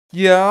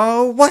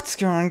Yo, what's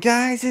going on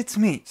guys? It's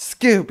me,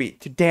 Scooby.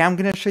 Today I'm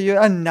gonna show you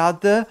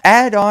another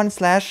add-on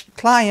slash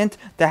client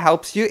that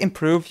helps you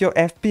improve your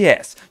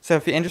FPS. So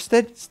if you're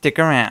interested, stick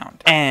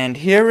around. And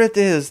here it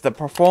is, the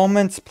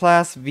Performance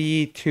Plus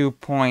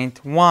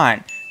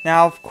v2.1.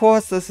 Now, of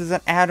course, this is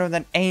an add-on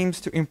that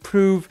aims to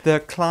improve the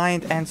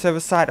client and server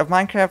side of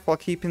Minecraft while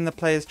keeping the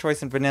player's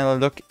choice and vanilla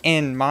look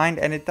in mind,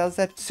 and it does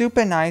that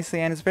super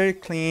nicely and it's very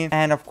clean,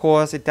 and of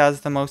course it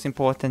does the most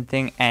important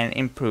thing and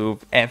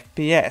improve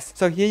FPS.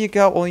 So here you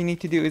go, all you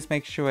need to do is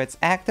make sure it's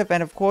active,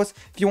 and of course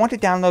if you want to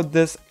download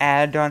this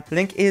add-on,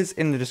 link is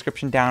in the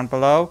description down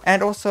below,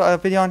 and also a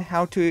video on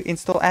how to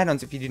install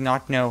add-ons if you do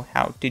not know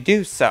how to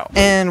do so.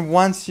 And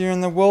once you're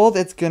in the world,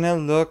 it's gonna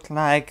look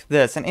like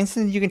this, and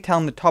instantly you can tell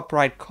in the top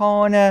right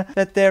corner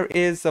that there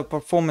is a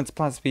Performance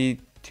Plus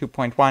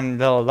v2.1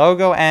 little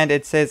logo, and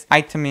it says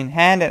item in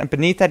hand, and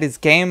beneath that is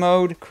game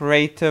mode,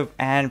 creative,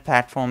 and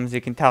platforms. You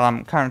can tell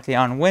I'm currently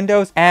on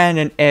Windows, and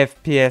an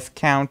FPS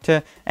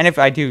counter, and if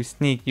I do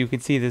sneak, you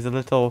can see there's a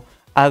little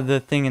other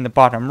thing in the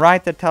bottom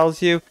right that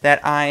tells you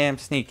that I am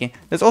sneaking.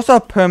 There's also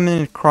a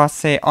permanent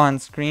crosshair on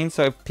screen,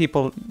 so if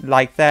people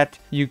like that,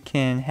 you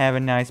can have a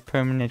nice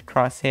permanent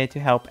crosshair to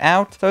help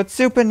out. So it's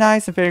super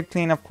nice and very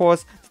clean. Of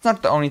course, it's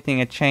not the only thing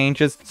it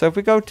changes. So if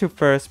we go to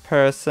first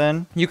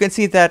person, you can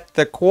see that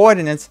the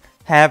coordinates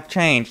have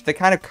changed. They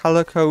kind of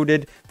color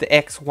coded the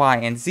X, Y,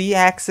 and Z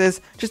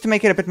axis just to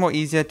make it a bit more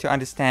easier to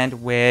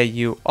understand where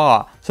you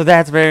are. So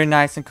that's very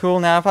nice and cool.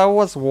 Now if I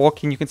was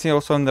walking, you can see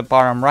also in the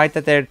bottom right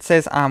that there it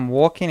says I'm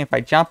walking. If I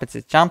jump, it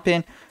says jump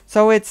in.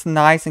 So it's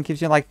nice and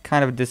gives you like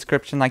kind of a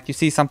description like you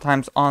see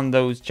sometimes on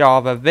those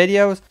Java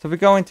videos. So if we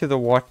go into the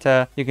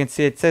water, you can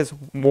see it says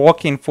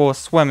walking for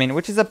swimming,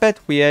 which is a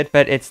bit weird,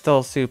 but it's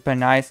still super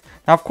nice.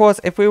 Now, of course,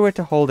 if we were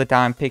to hold a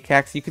diamond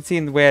pickaxe, you can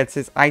see where it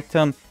says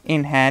item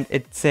in hand,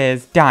 it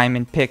says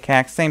diamond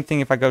pickaxe. Same thing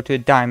if I go to a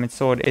diamond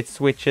sword, it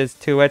switches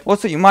to it.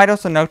 Also, you might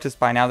also notice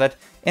by now that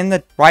in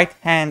the right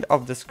hand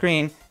of the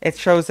screen, it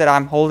shows that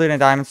I'm holding a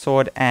diamond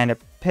sword and a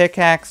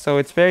pickaxe, so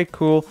it's very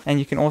cool, and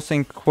you can also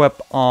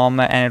equip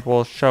armor and it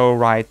will show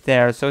right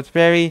there. So it's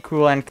very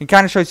cool and it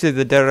kind of shows you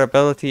the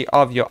durability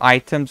of your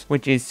items,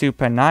 which is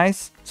super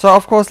nice. So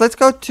of course, let's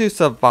go to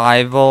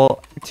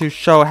survival to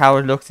show how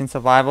it looks in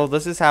survival.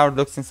 This is how it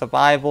looks in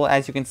survival.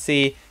 As you can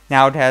see,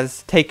 now it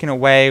has taken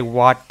away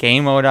what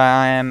game mode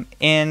I am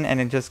in,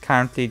 and it just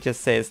currently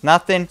just says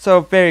nothing.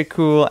 So very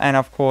cool, and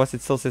of course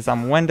it still says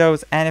I'm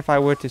Windows, and if I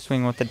were to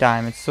swing with the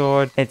diamond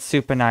sword, it's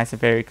super nice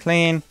and very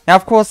clean. Now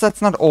of course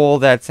that's not all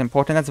that's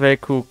important. That's very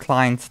cool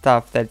client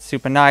stuff that's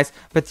super nice,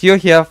 but you're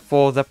here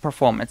for the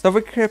performance. So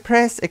if we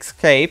press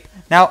escape,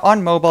 now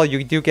on mobile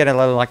you do get a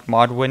little like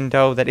mod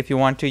window that if you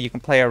want to you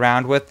can play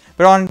around with,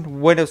 but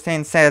on Windows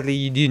 10 sadly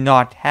you do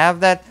not have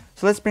that.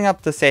 So let's bring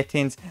up the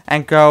settings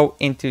and go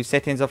into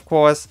settings, of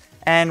course,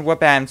 and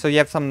whabam. So you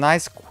have some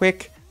nice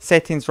quick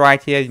settings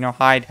right here, you know,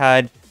 hide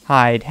HUD,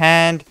 hide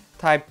hand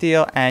type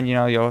deal, and you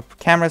know, your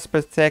camera's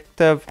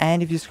perspective.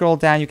 And if you scroll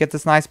down, you get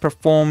this nice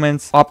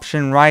performance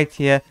option right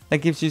here that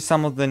gives you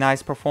some of the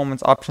nice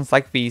performance options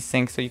like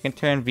VSync. So you can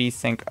turn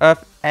VSync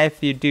up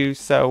if you do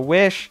so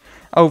wish.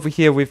 Over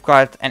here we've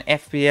got an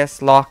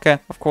FPS locker.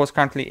 Of course,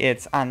 currently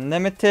it's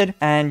unlimited,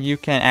 and you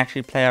can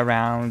actually play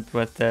around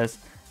with this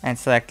and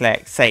select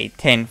like say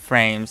 10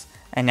 frames,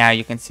 and now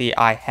you can see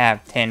I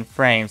have 10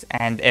 frames,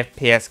 and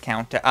FPS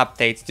counter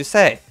updates to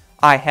say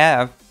I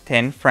have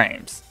 10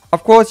 frames.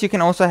 Of course, you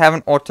can also have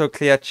an auto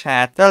clear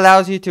chat that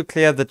allows you to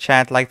clear the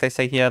chat like they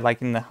say here, like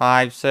in the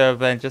Hive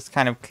server, and just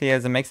kind of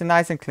clears and makes it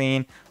nice and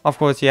clean. Of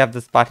course, you have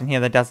this button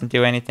here that doesn't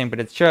do anything, but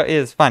it sure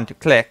is fun to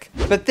click.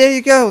 But there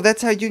you go,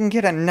 that's how you can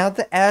get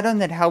another add-on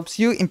that helps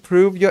you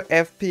improve your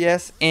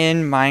FPS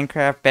in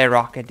Minecraft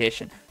Bedrock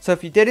Edition. So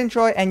if you did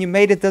enjoy and you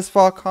made it this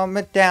far,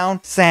 comment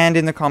down sand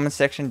in the comment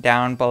section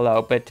down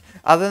below. But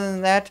other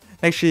than that,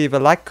 make sure you leave a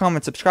like,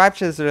 comment, subscribe,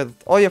 share this with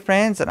all your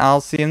friends, and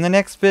I'll see you in the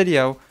next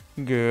video.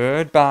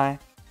 Goodbye.